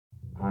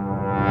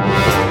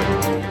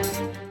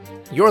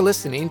You're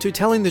listening to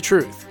Telling the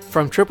Truth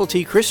from Triple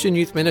T Christian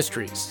Youth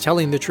Ministries,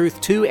 telling the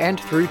truth to and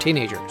through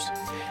teenagers.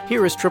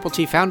 Here is Triple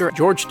T founder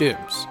George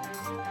Dooms.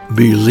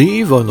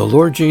 Believe on the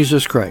Lord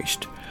Jesus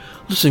Christ.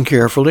 Listen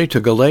carefully to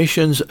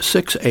Galatians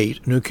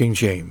 6:8, New King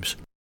James.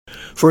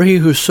 For he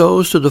who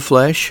sows to the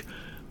flesh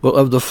will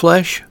of the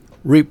flesh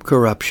reap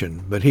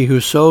corruption, but he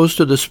who sows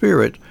to the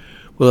Spirit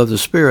will of the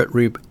Spirit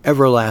reap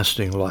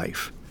everlasting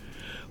life.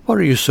 What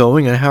are you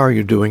sowing and how are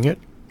you doing it?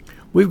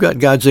 We've got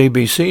God's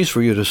ABCs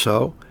for you to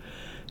sow.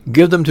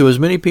 Give them to as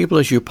many people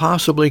as you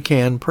possibly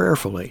can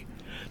prayerfully.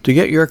 To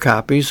get your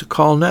copies,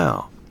 call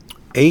now.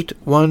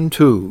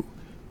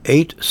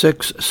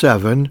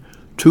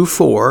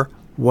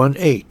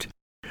 812-867-2418.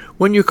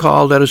 When you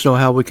call, let us know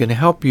how we can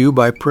help you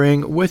by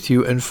praying with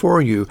you and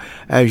for you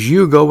as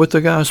you go with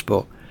the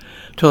gospel.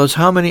 Tell us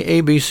how many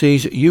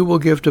ABCs you will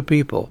give to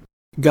people.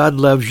 God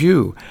loves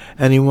you,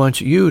 and He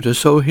wants you to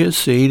sow His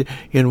seed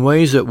in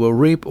ways that will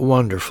reap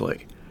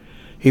wonderfully.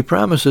 He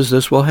promises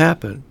this will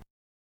happen.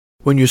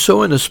 When you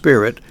sow in the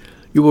Spirit,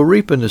 you will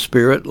reap in the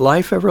Spirit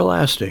life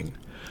everlasting.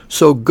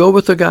 So go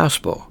with the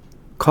gospel.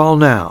 Call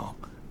now,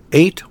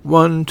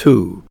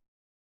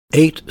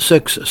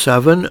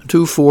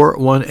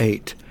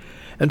 812-867-2418,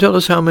 and tell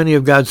us how many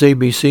of God's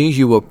ABCs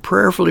you will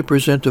prayerfully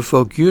present to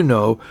folk you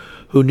know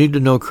who need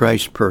to know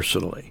Christ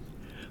personally.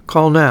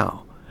 Call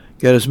now.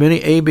 Get as many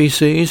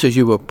ABCs as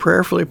you will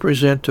prayerfully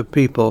present to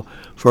people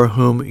for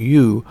whom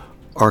you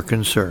are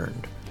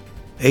concerned.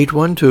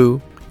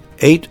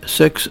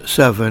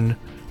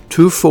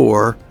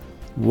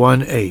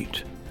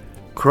 812-867-2418.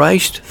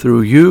 Christ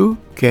through you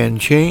can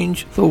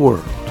change the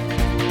world.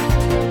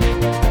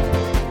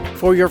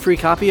 For your free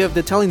copy of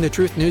the Telling the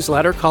Truth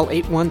newsletter, call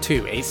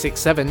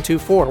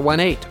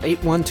 812-867-2418,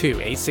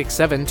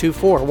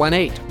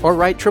 812-867-2418, or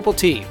write Triple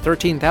T,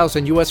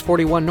 13,000 U.S.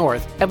 41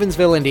 North,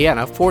 Evansville,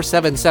 Indiana,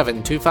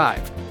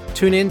 47725.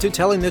 Tune in to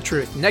Telling the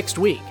Truth next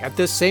week at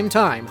this same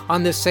time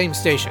on this same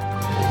station.